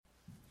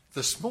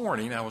This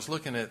morning, I was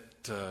looking at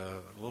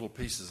little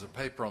pieces of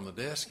paper on the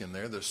desk in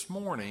there. This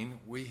morning,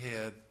 we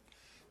had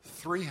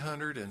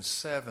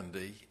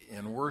 370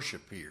 in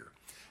worship here.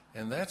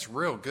 And that's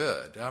real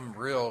good. I'm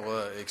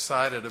real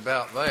excited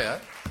about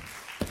that.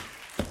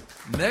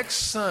 Next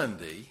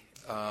Sunday,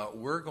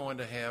 we're going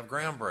to have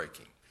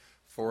groundbreaking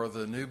for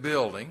the new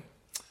building.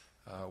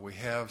 We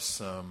have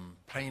some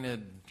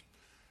painted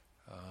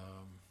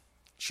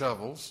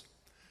shovels,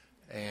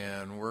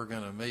 and we're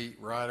going to meet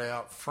right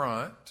out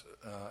front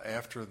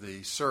after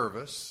the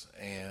service.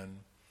 And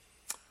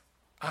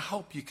I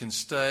hope you can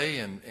stay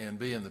and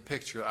be in the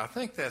picture. I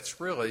think that's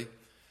really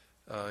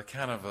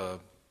kind of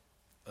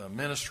a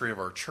ministry of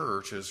our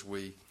church as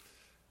we,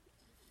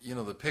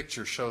 the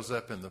picture shows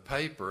up in the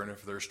paper, and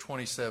if there's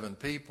 27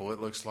 people, it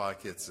looks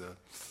like it's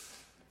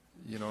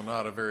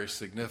not a very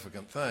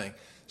significant thing.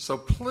 So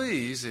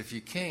please, if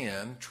you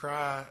can,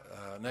 try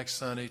next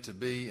Sunday to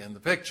be in the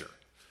picture.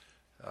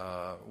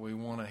 We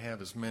want to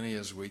have as many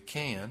as we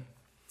can,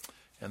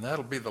 and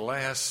that'll be the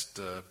last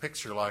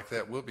picture like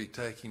that we'll be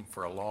taking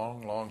for a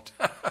long, long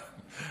time.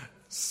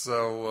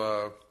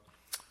 So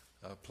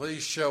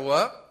please show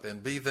up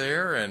and be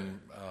there, and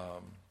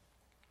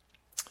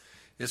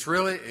it's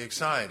really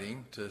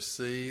exciting to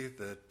see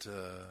that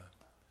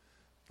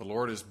the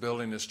Lord is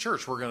building His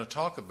church. We're going to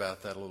talk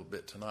about that a little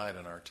bit tonight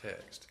in our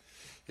text.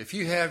 If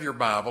you have your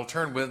Bible,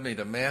 turn with me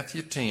to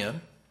Matthew 10,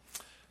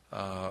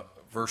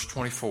 verse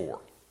 24.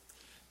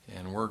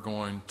 And we're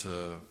going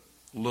to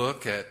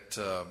look at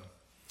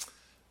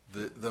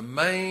the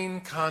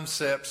main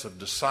concepts of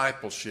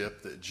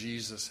discipleship that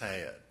Jesus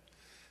had.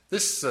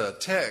 This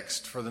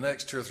text for the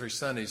next 2 or 3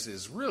 Sundays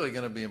is really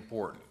going to be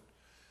important.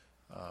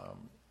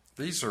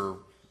 These are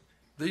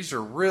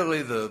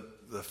really the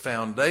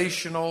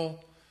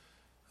foundational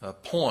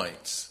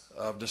points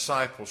of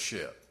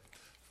discipleship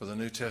for the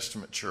New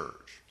Testament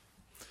church.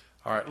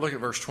 All right, look at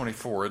verse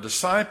 24. A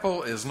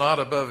disciple is not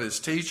above his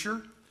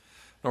teacher,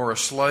 nor a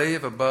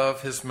slave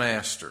above his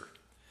master.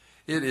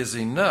 It is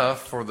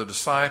enough for the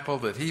disciple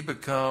that he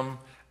become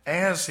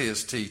as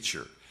his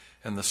teacher,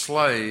 and the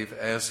slave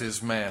as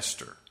his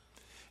master.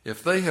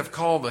 If they have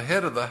called the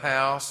head of the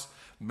house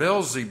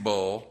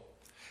Beelzebul,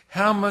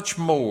 how much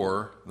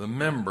more the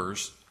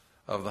members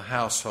of the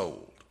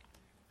household?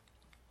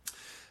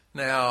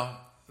 Now,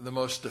 the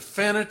most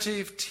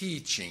definitive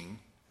teaching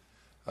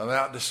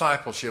about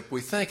discipleship we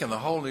think in the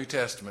whole New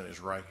Testament is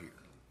right here,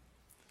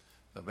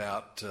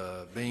 about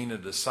being a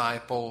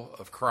disciple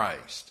of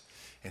Christ.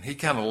 And he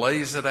kind of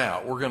lays it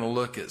out. We're going to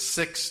look at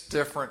 6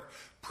 different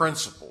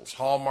principles,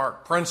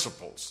 hallmark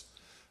principles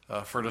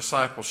for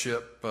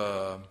discipleship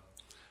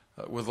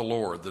with the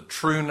Lord. The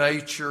true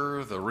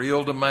nature, the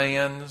real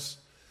demands,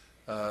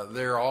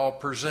 they're all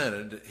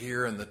presented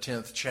here in the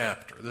 10th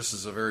chapter. This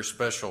is a very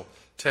special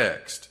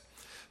text.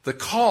 The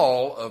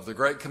call of the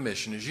Great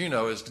Commission, as you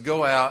know, is to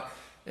go out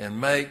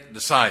and make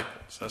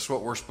disciples. That's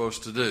what we're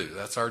supposed to do.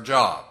 That's our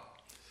job.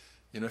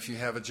 If you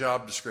have a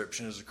job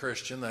description as a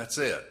Christian, that's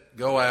it.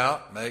 Go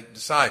out, make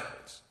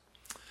disciples.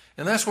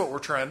 And that's what we're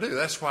trying to do.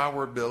 That's why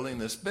we're building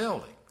this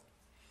building.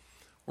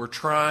 We're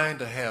trying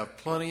to have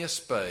plenty of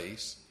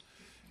space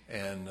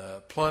and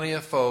plenty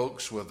of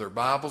folks with their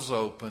Bibles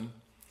open,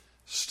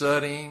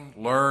 studying,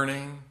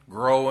 learning,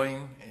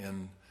 growing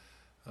in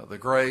the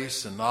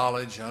grace and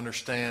knowledge,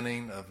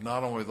 understanding of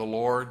not only the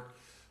Lord,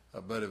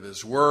 but of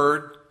His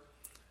Word.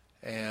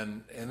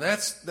 And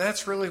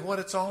that's really what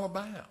it's all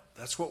about.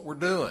 That's what we're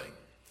doing.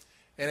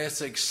 And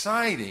it's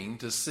exciting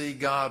to see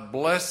God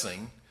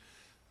blessing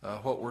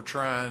what we're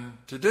trying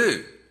to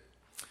do.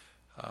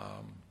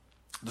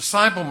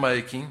 Disciple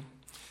making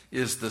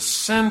is the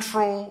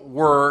central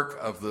work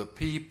of the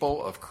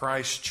people of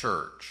Christ's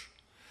church.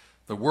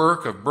 The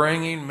work of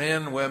bringing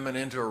men and women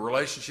into a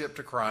relationship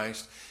to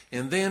Christ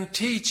and then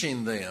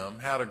teaching them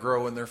how to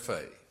grow in their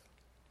faith.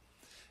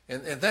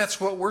 And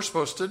that's what we're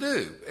supposed to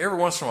do. Every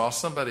once in a while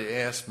somebody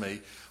asks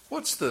me,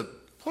 what's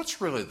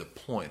really the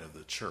point of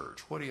the church?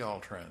 What are y'all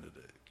trying to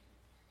do?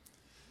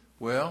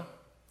 Well,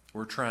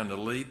 we're trying to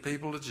lead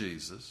people to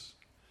Jesus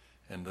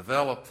and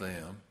develop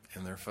them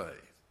in their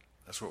faith.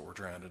 That's what we're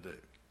trying to do.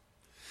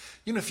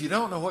 If you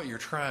don't know what you're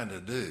trying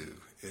to do,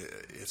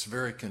 it's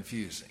very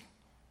confusing.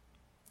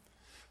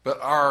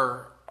 But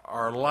our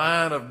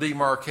line of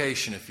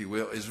demarcation, if you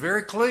will, is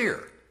very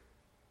clear.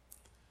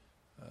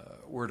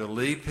 We're to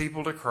lead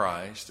people to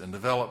Christ and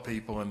develop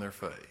people in their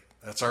faith.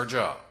 That's our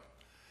job.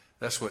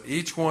 That's what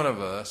each one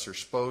of us are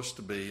supposed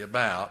to be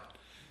about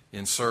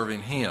in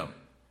serving Him.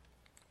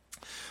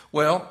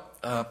 Well,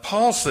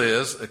 Paul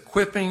says,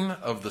 equipping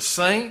of the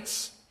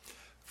saints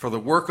for the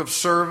work of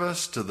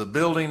service to the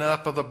building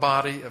up of the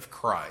body of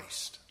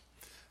Christ.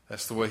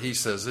 That's the way he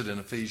says it in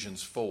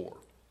Ephesians 4.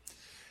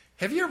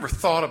 Have you ever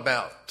thought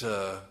about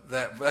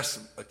that? That's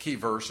a key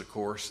verse, of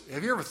course.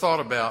 Have you ever thought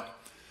about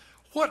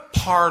what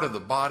part of the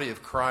body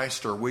of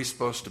Christ are we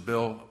supposed to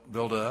build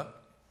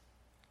up?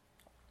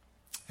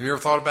 Have you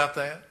ever thought about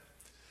that?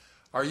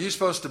 Are you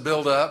supposed to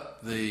build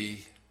up the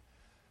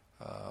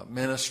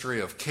ministry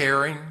of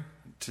caring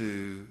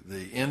to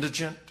the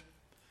indigent?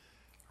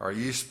 Are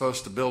you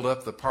supposed to build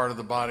up the part of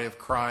the body of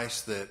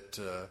Christ that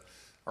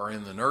are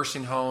in the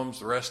nursing homes,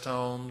 the rest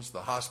homes,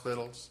 the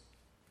hospitals?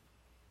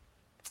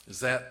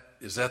 Is that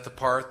the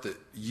part that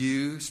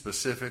you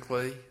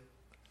specifically,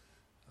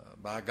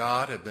 by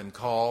God, have been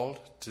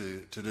called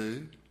to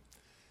do?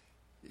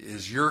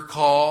 Is your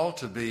call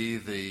to be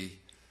the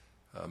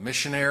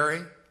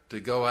missionary, to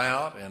go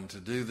out and to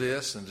do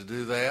this and to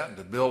do that and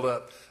to build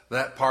up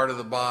that part of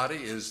the body?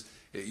 Is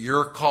it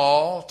your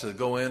call to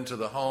go into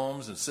the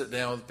homes and sit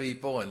down with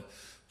people and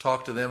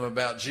talk to them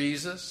about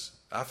Jesus?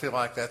 I feel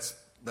like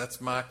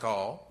that's my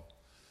call.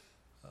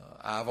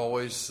 I've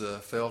always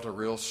felt a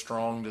real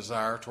strong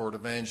desire toward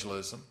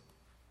evangelism.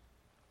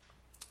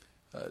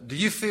 Do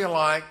you feel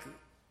like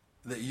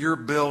that you're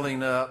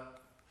building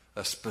up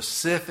a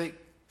specific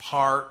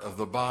part of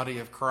the body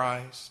of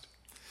Christ?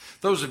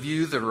 Those of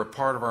you that are a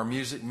part of our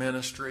music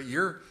ministry,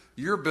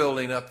 you're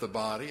building up the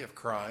body of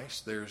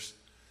Christ. There's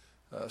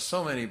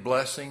so many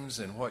blessings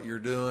in what you're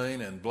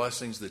doing and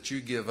blessings that you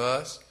give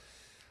us.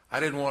 I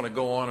didn't want to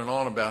go on and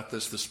on about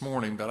this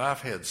morning, but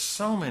I've had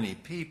so many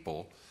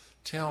people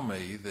tell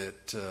me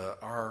that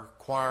our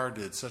choir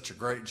did such a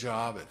great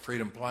job at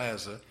Freedom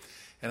Plaza,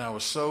 and I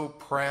was so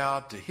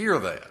proud to hear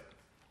that.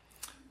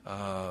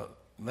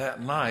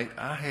 That night,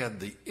 I had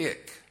the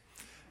ick,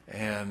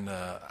 and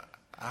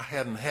I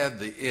hadn't had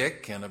the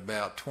ick in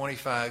about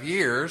 25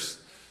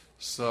 years,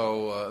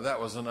 so that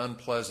was an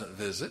unpleasant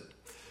visit.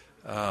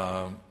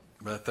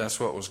 But that's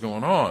what was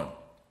going on.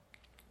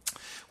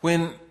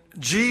 When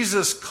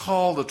Jesus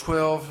called the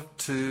 12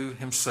 to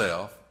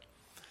himself,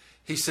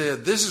 he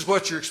said, this is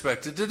what you're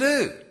expected to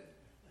do.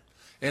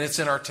 And it's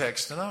in our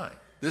text tonight.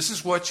 This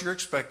is what you're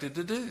expected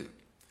to do.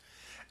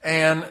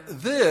 And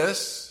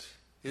this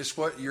is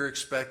what you're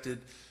expected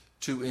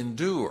to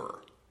endure.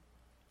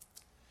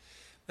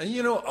 Now,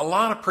 you know, a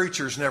lot of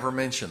preachers never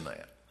mention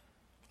that.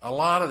 A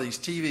lot of these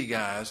TV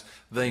guys,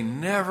 they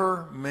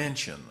never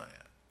mention that.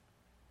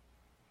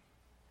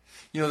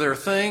 You know, there are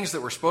things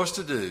that we're supposed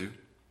to do,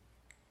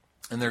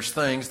 and there's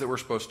things that we're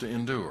supposed to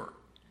endure.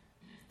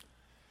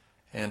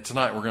 And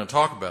tonight we're going to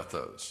talk about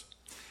those.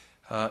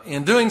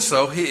 In doing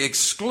so, he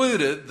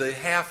excluded the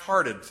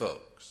half-hearted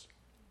folks.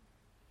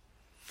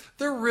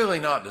 They're really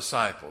not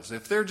disciples.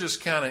 If they're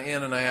just kind of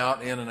in and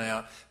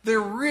out, they're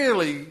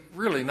really,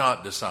 really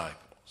not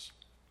disciples.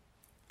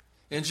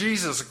 And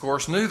Jesus, of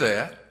course, knew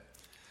that.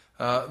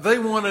 They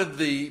wanted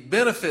the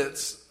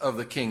benefits of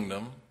the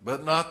kingdom,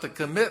 but not the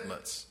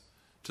commitments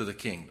to the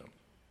kingdom.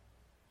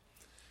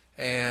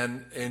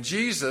 And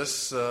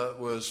Jesus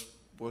was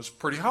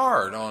pretty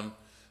hard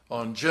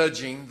on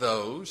judging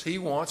those. He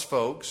wants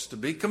folks to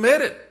be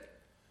committed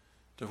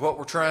to what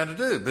we're trying to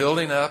do,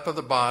 building up of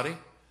the body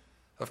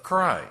of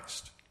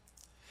Christ.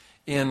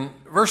 In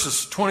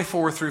verses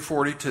 24 through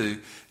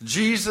 42,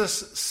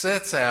 Jesus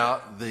sets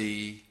out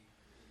the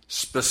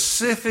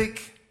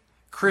specific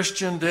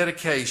Christian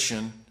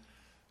dedication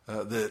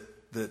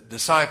that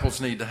disciples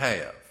need to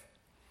have.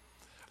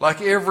 Like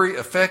every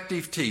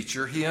effective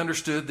teacher, he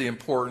understood the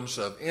importance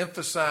of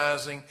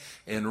emphasizing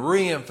and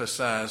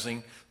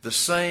re-emphasizing the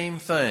same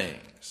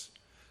things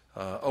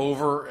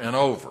over and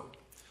over.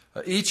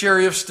 Each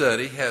area of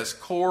study has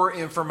core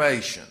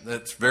information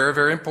that's very,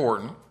 very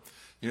important.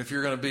 You know, if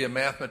you're going to be a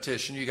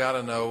mathematician, you got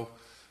to know,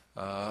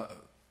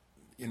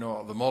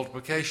 the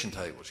multiplication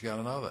tables. You got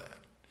to know that.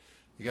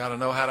 You got to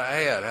know how to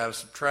add, how to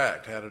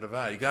subtract, how to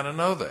divide. You got to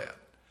know that.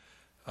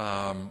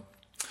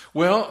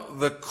 Well,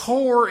 the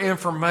core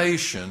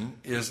information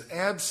is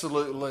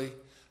absolutely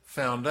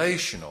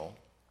foundational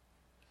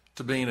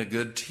to being a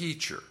good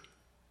teacher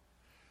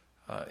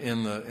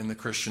in the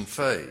Christian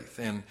faith,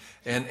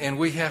 and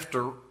we have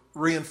to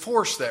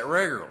reinforce that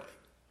regularly.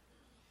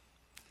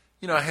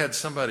 You know, I had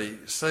somebody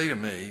say to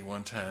me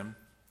one time,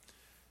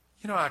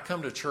 you know, I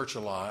come to church a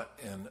lot,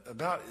 and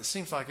it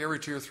seems like every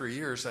 2 or 3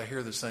 years I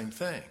hear the same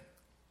thing.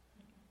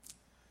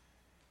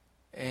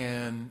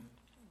 And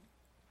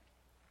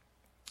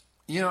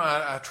you know,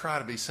 I try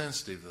to be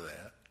sensitive to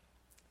that.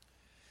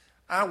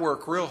 I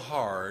work real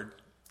hard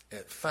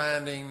at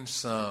finding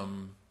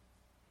some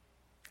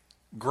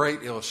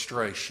great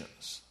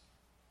illustrations.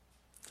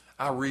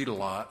 I read a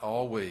lot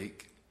all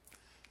week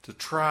to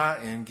try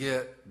and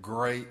get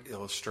great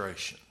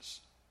illustrations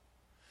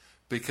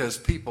because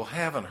people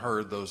haven't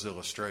heard those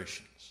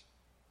illustrations.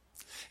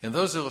 And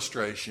those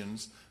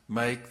illustrations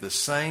make the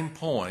same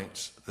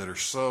points that are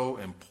so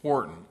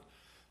important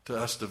to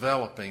us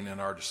developing in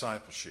our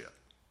discipleship.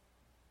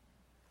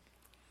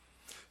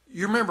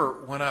 You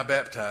remember when I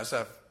baptized,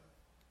 I've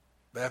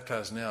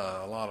baptized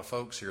now a lot of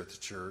folks here at the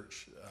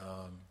church.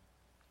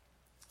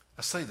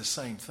 I say the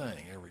same thing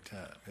every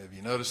time. Have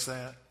you noticed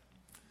that?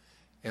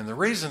 And the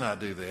reason I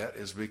do that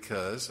is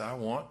because I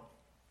want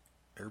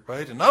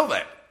everybody to know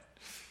that.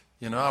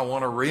 You know, I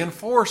want to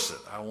reinforce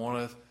it. I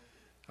want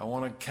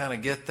to kind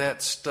of get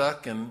that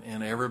stuck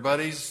in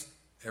everybody's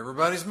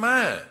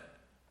mind.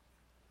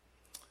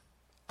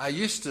 I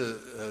used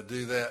to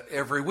do that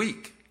every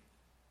week.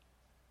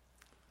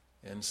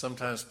 And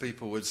sometimes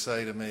people would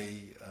say to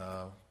me,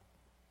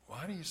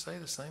 why do you say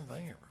the same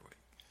thing every week?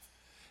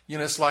 You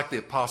know, it's like the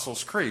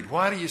Apostles' Creed.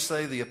 Why do you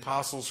say the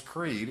Apostles'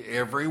 Creed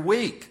every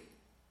week?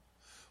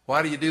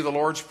 Why do you do the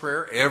Lord's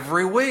Prayer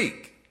every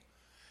week?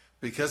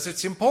 Because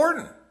it's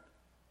important.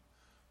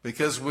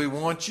 Because we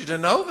want you to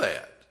know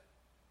that.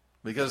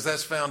 Because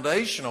that's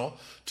foundational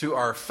to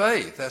our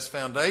faith. That's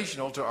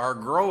foundational to our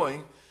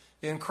growing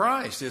in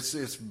Christ.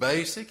 It's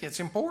basic. It's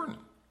important.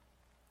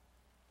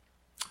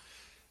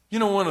 You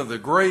know, one of the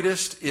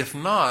greatest, if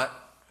not,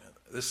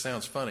 this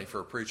sounds funny for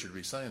a preacher to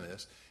be saying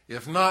this,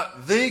 if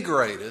not the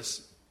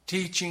greatest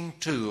teaching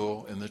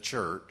tool in the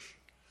church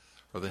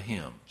are the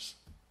hymns.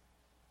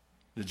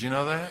 Did you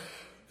know that?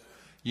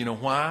 You know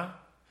why?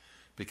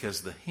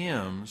 Because the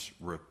hymns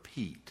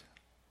repeat.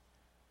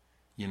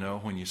 You know,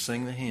 when you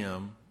sing the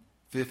hymn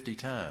 50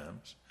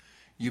 times,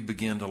 you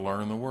begin to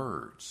learn the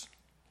words.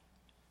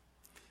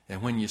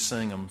 And when you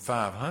sing them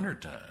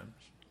 500 times,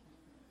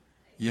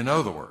 you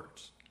know the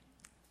words.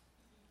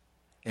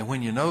 And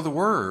when you know the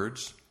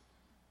words,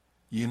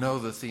 you know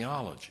the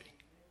theology.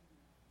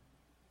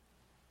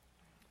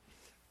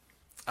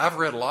 I've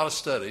read a lot of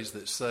studies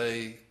that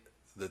say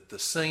that the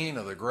singing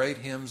of the great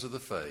hymns of the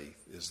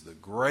faith is the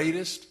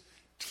greatest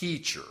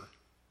teacher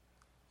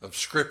of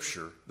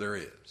Scripture there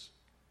is.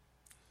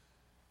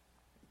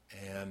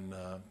 And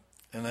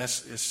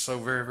it's so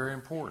very, very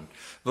important.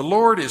 The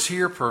Lord is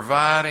here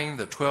providing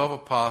the 12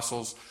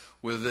 apostles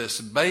with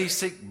this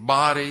basic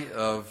body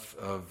of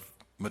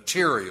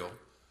material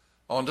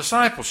on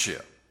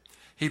discipleship.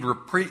 He'd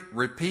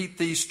repeat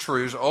these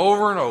truths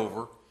over and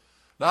over,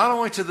 not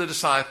only to the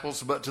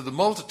disciples, but to the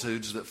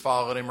multitudes that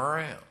followed him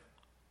around.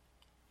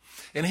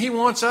 And he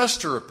wants us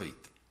to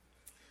repeat them.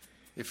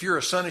 If you're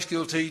a Sunday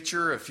school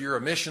teacher, if you're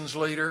a missions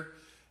leader,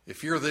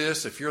 if you're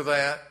this, if you're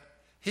that,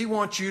 he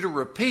wants you to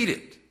repeat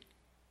it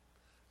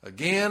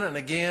again and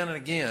again and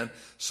again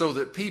so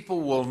that people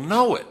will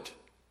know it.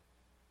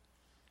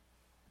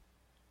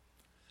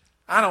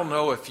 I don't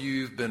know if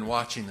you've been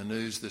watching the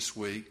news this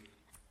week,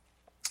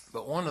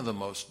 but one of the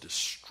most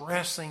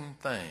distressing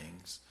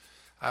things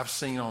I've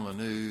seen on the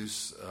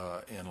news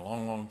in a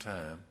long, long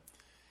time,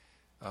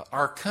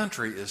 our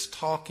country is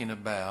talking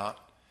about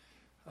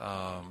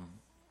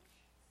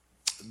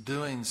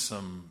doing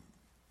some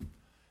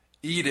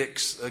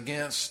edicts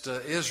against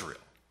Israel.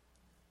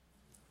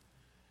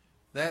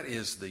 That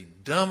is the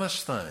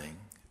dumbest thing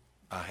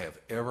I have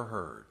ever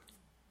heard.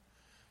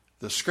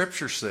 The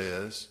Scripture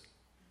says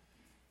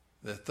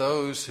that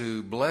those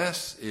who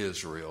bless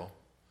Israel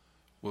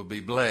will be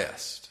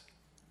blessed,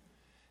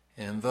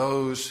 and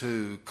those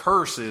who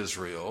curse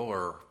Israel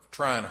or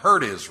try and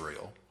hurt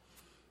Israel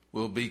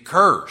will be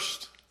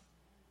cursed.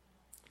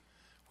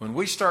 When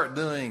we start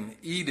doing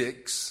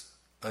edicts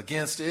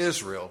against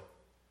Israel,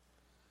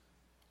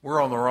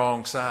 we're on the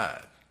wrong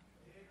side.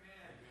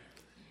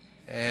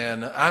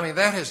 And I mean,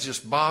 that has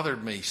just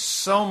bothered me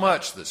so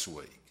much this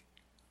week.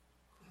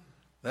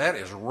 That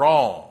is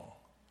wrong.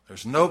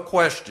 There's no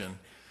question,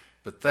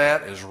 but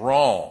that is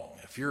wrong.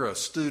 If you're a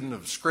student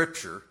of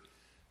Scripture,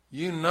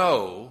 you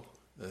know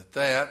that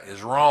that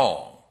is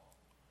wrong.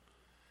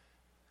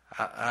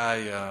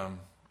 I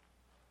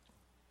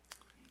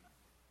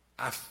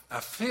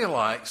feel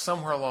like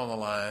somewhere along the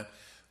line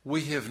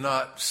we have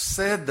not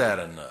said that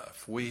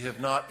enough. We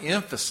have not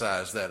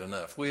emphasized that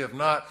enough. We have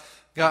not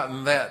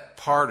gotten that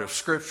part of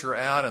Scripture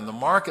out in the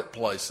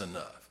marketplace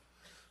enough,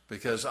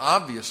 because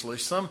obviously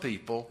some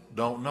people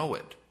don't know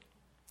it.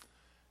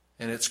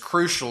 And it's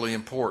crucially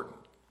important.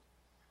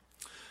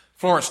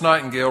 Florence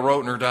Nightingale wrote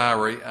in her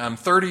diary, "I'm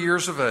 30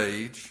 years of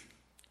age,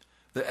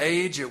 the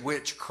age at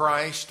which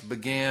Christ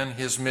began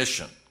his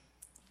mission.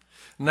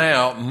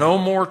 Now, no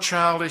more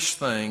childish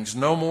things,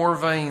 no more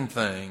vain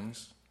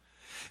things."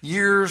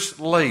 Years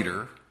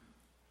later,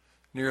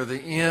 near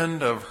the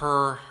end of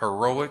her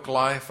heroic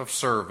life of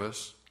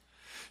service,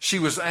 she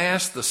was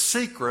asked the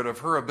secret of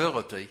her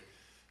ability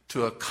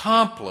to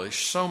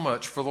accomplish so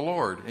much for the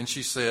Lord. And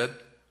she said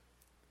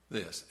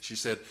this. She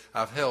said,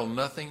 "I've held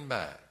nothing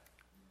back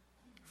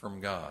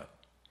from God."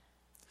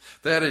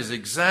 That is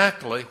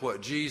exactly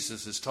what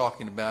Jesus is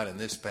talking about in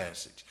this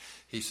passage.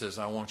 He says,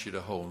 I want you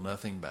to hold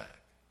nothing back.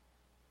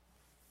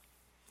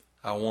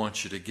 I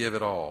want you to give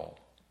it all.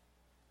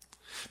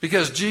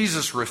 Because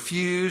Jesus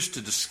refused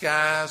to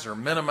disguise or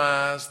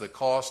minimize the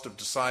cost of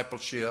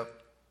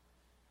discipleship.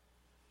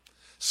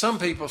 Some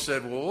people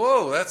said, well,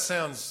 whoa, that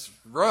sounds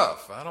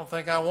rough. I don't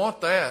think I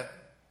want that.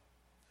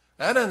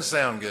 That doesn't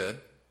sound good.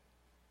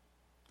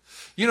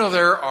 You know,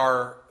 there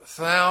are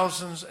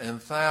thousands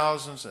and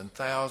thousands and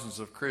thousands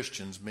of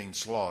Christians being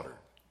slaughtered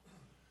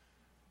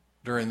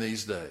during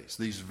these days,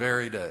 these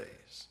very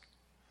days,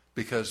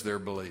 because they're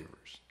believers.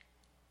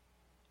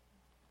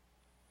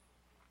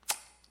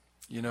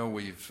 You know,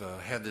 we've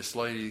had this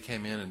lady who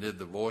came in and did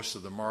the Voice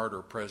of the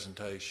Martyr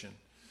presentation,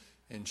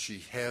 and she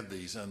had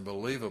these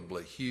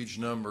unbelievably huge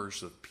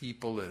numbers of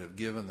people that have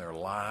given their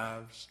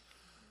lives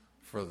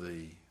for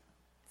the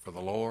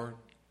Lord.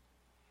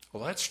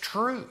 Well, that's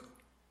true.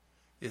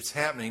 It's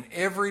happening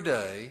every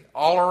day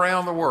all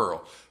around the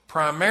world,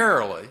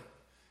 primarily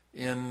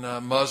in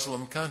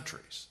Muslim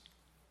countries.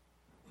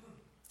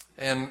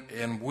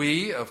 And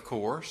we, of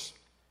course,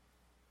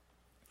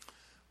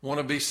 want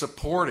to be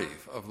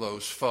supportive of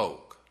those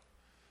folk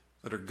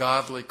that are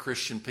godly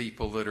Christian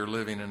people that are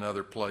living in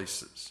other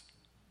places.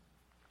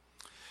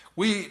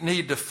 We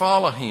need to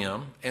follow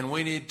him, and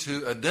we need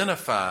to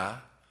identify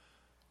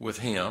with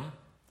him.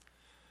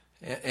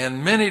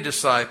 And many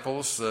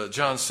disciples,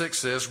 John 6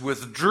 says,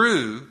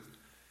 withdrew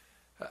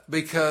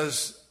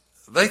because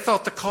they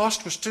thought the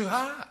cost was too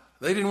high.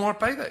 They didn't want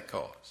to pay that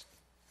cost.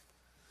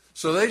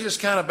 So they just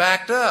kind of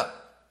backed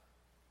up.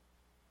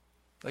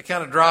 They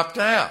kind of dropped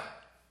out.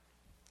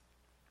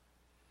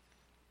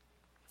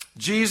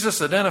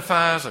 Jesus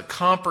identifies a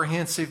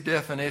comprehensive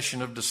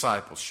definition of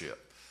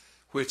discipleship,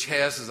 which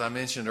has, as I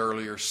mentioned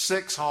earlier,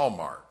 6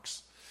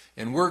 hallmarks.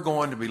 And we're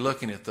going to be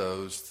looking at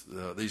those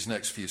these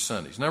next few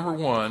Sundays. Number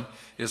 1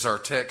 is our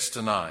text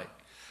tonight.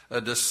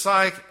 A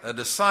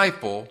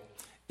disciple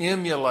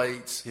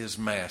emulates his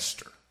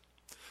master.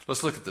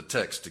 Let's look at the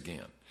text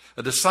again.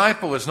 A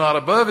disciple is not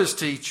above his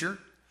teacher.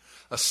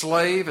 A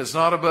slave is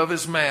not above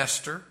his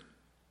master.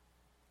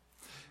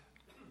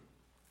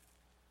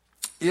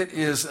 It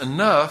is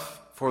enough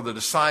for the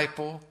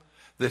disciple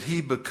that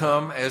he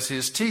become as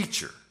his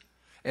teacher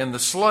and the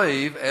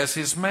slave as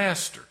his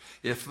master.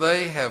 If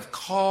they have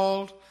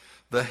called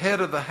the head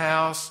of the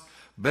house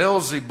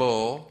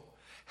Beelzebul,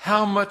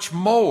 how much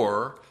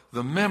more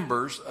the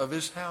members of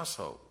his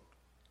household?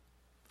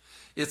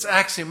 It's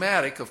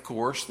axiomatic, of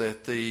course,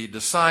 that the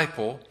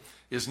disciple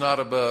is not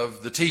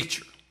above the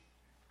teacher.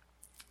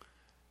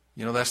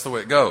 You know, that's the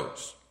way it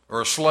goes.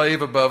 Or a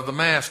slave above the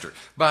master.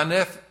 By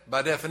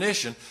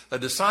definition, a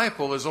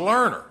disciple is a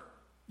learner.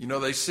 You know,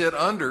 they sit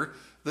under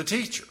the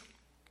teacher.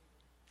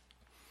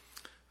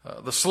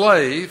 The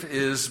slave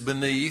is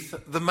beneath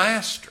the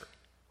master.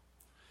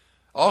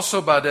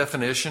 Also, by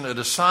definition, a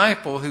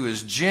disciple who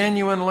is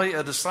genuinely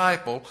a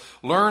disciple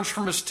learns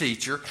from his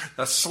teacher.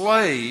 A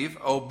slave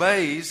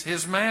obeys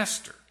his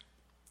master.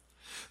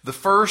 The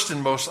first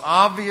and most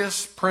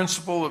obvious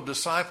principle of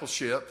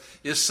discipleship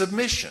is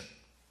submission.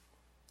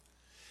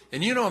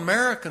 And you know,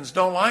 Americans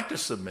don't like to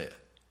submit.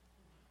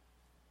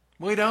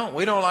 We don't.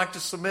 We don't like to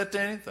submit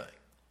to anything.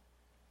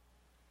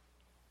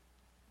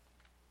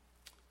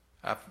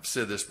 I've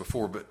said this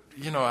before, but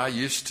you know, I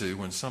used to,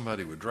 when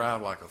somebody would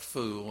drive like a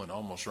fool and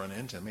almost run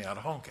into me, I'd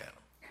honk at them.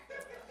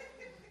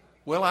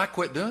 Well, I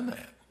quit doing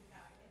that.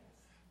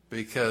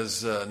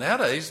 Because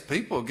nowadays,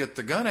 people get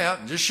the gun out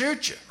and just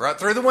shoot you right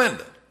through the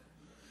window.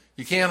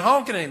 You can't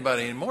honk at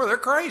anybody anymore. They're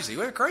crazy.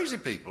 We have crazy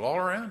people all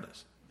around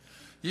us.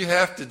 You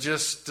have to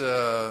just,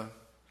 just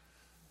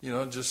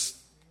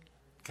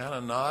kind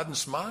of nod and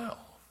smile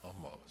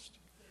almost.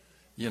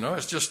 You know,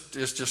 it's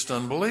just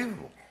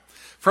unbelievable.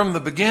 From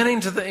the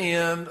beginning to the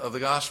end of the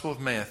Gospel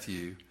of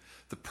Matthew,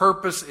 the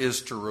purpose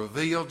is to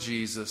reveal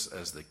Jesus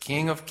as the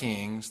King of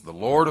Kings, the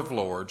Lord of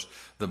Lords,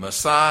 the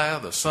Messiah,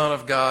 the Son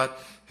of God,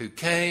 who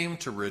came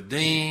to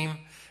redeem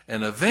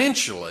and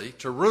eventually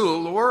to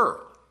rule the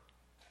world.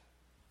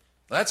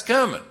 That's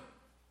coming.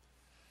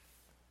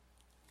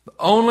 The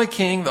only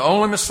King, the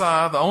only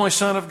Messiah, the only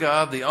Son of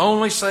God, the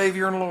only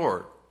Savior and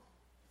Lord.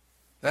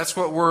 That's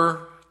what we're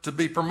to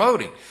be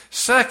promoting.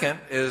 Second,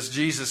 as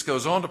Jesus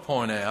goes on to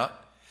point out,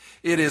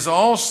 it is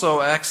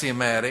also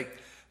axiomatic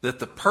that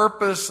the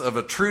purpose of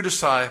a true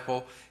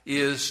disciple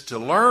is to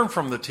learn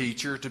from the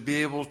teacher to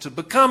be able to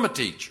become a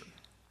teacher.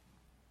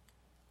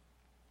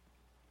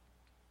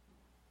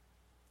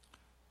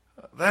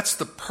 That's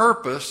the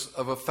purpose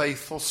of a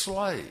faithful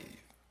slave.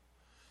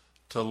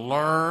 To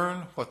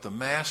learn what the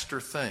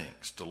master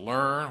thinks, to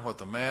learn what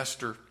the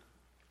master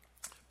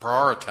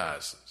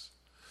prioritizes,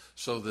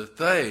 so that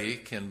they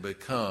can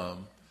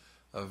become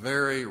a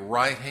very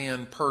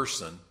right-hand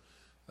person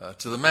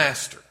to the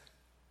master.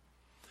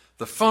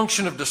 The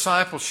function of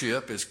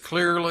discipleship is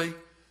clearly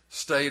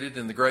stated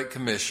in the Great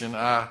Commission.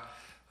 I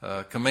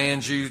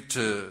command you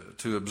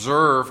to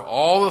observe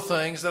all the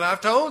things that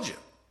I've told you.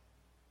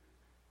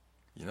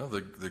 You know,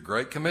 the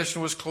Great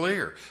Commission was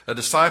clear. A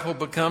disciple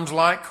becomes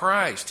like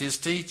Christ, his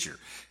teacher.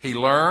 He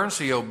learns,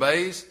 he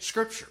obeys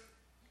Scripture.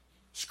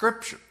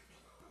 Scripture.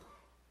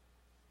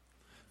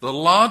 The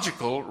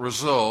logical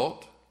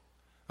result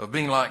of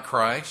being like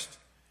Christ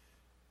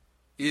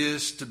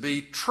is to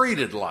be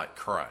treated like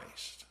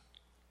Christ.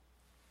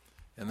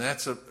 And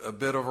that's a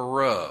bit of a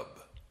rub.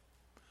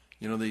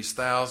 You know, these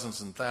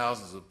thousands and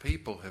thousands of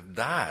people have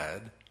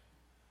died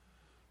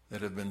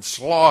that have been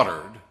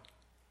slaughtered.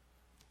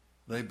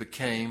 They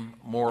became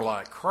more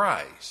like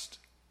Christ.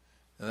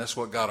 And that's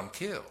what got them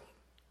killed.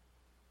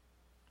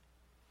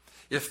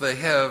 If they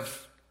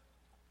have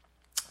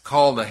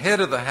called the head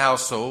of the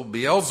household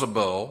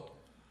Beelzebul,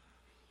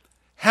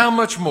 how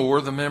much more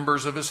the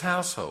members of his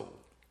household?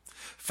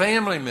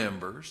 Family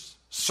members,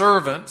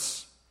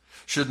 servants,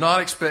 should not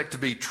expect to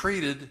be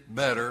treated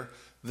better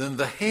than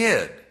the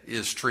head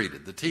is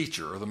treated, the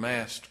teacher or the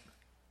master.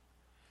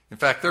 In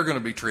fact, they're going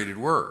to be treated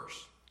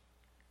worse.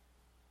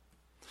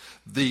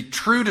 The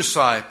true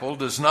disciple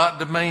does not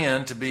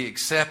demand to be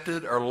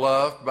accepted or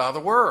loved by the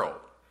world.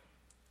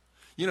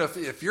 You know,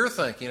 if you're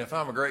thinking, if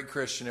I'm a great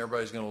Christian,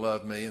 everybody's going to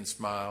love me and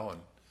smile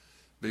and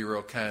be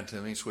real kind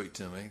to me, sweet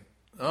to me.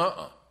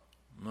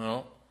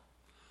 No,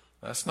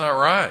 that's not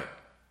right.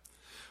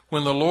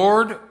 When the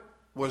Lord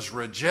was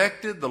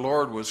rejected, the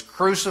Lord was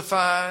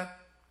crucified,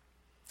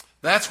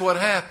 that's what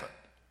happened.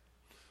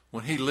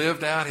 When he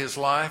lived out his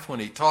life, when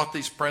he taught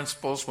these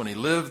principles, when he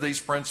lived these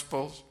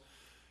principles,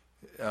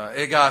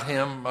 it got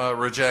him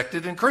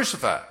rejected and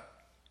crucified.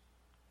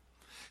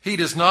 He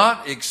does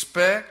not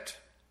expect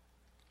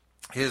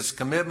his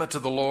commitment to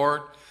the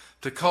Lord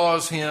to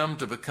cause him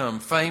to become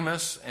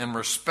famous and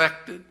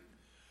respected.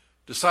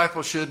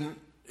 Disciples shouldn't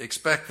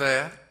expect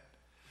that.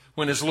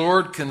 When his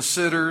Lord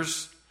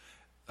considers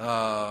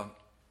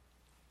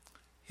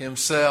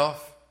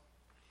himself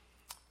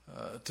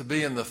to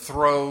be in the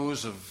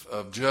throes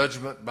of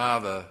judgment by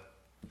the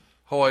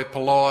hoi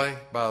polloi,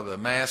 by the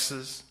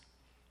masses.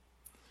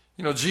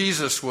 You know,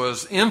 Jesus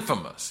was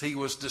infamous. He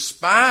was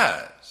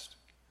despised.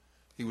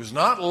 He was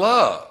not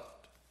loved.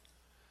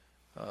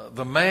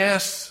 The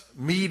mass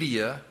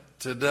media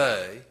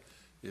today,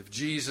 if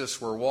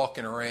Jesus were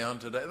walking around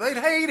today, they'd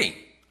hate him.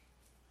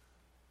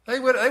 They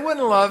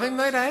wouldn't love him,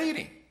 they'd hate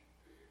him.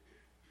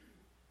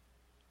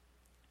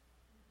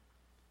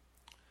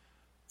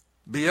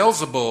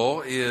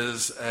 Beelzebul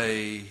is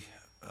I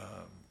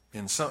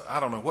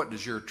don't know, what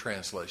does your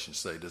translation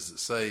say? Does it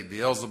say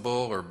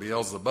Beelzebul or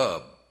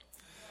Beelzebub?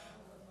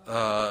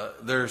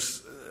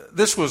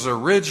 This was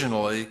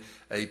originally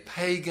a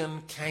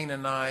pagan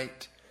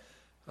Canaanite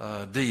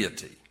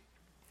deity.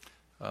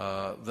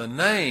 The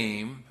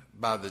name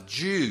by the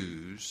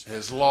Jews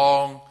has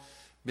long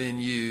been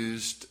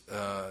used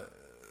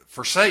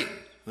for Satan.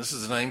 This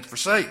is the name for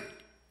Satan.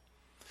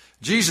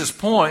 Jesus'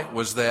 point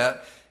was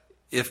that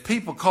if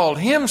people called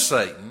him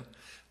Satan,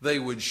 they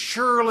would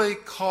surely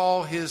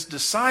call his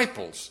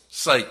disciples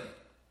Satan.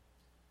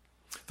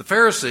 The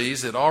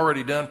Pharisees had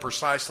already done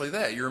precisely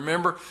that. You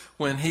remember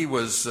when he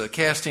was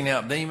casting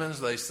out demons,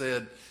 they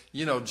said,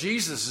 you know,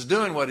 Jesus is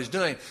doing what he's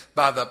doing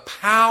by the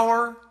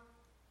power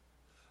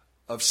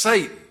of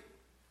Satan.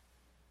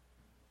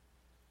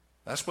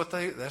 That's what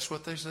they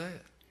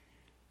said.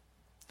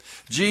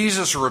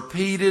 Jesus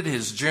repeated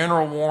his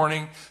general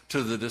warning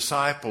to the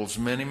disciples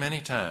many,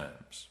 many times.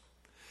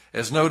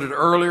 As noted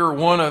earlier,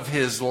 one of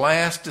his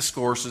last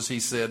discourses,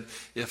 he said,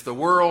 if the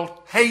world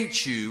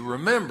hates you,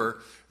 remember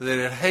that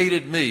it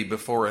hated me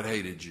before it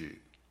hated you.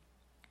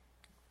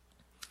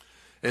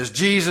 As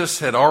Jesus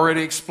had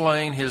already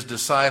explained, his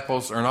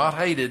disciples are not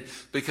hated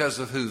because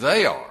of who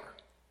they are,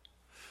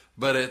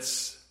 but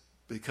it's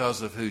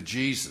because of who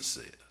Jesus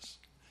is.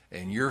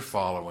 And you're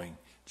following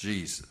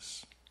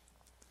Jesus.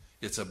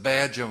 It's a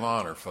badge of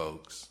honor,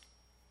 folks.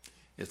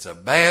 It's a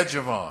badge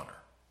of honor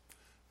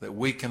that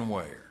we can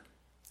wear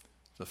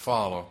to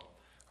follow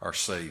our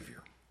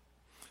Savior.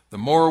 The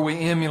more we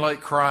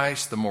emulate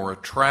Christ, the more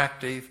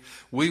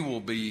attractive we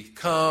will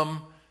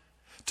become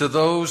to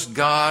those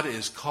God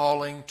is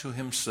calling to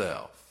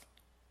himself.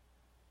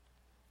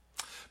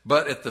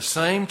 But at the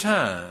same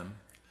time,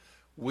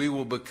 we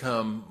will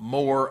become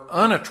more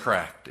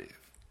unattractive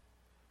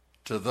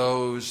to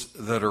those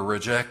that are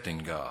rejecting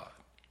God,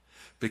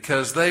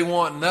 because they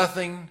want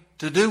nothing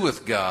to do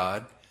with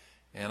God,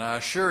 and I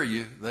assure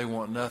you, they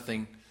want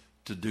nothing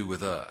to do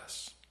with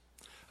us.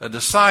 A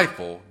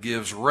disciple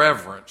gives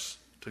reverence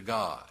to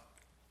God,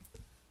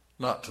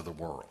 not to the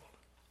world.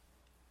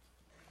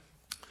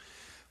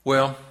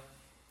 Well,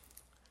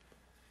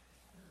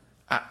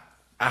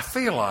 I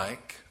feel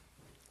like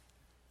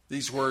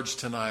these words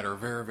tonight are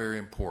very, very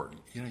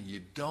important. You know,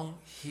 you don't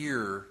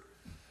hear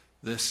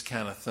this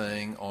kind of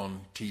thing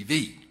on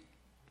TV,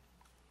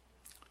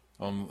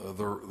 on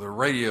the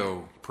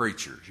radio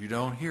preachers. You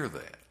don't hear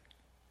that.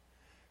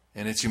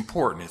 And it's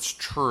important, it's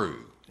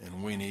true,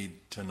 and we need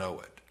to know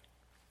it.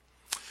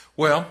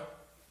 Well,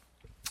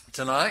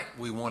 tonight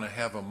we want to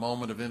have a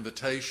moment of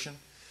invitation.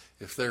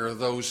 If there are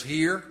those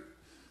here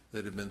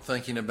that have been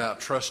thinking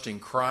about trusting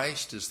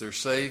Christ as their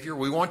Savior,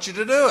 we want you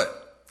to do it.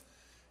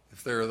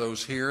 If there are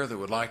those here that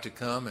would like to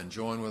come and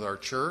join with our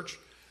church,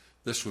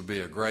 this would be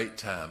a great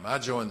time. I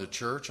joined the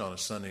church on a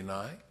Sunday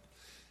night,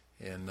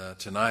 and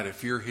tonight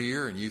if you're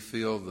here and you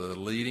feel the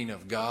leading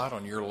of God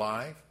on your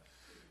life,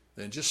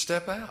 then just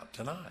step out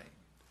tonight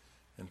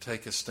and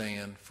take a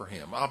stand for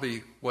him. I'll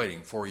be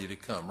waiting for you to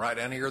come right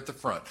down here at the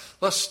front.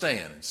 Let's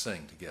stand and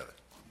sing together.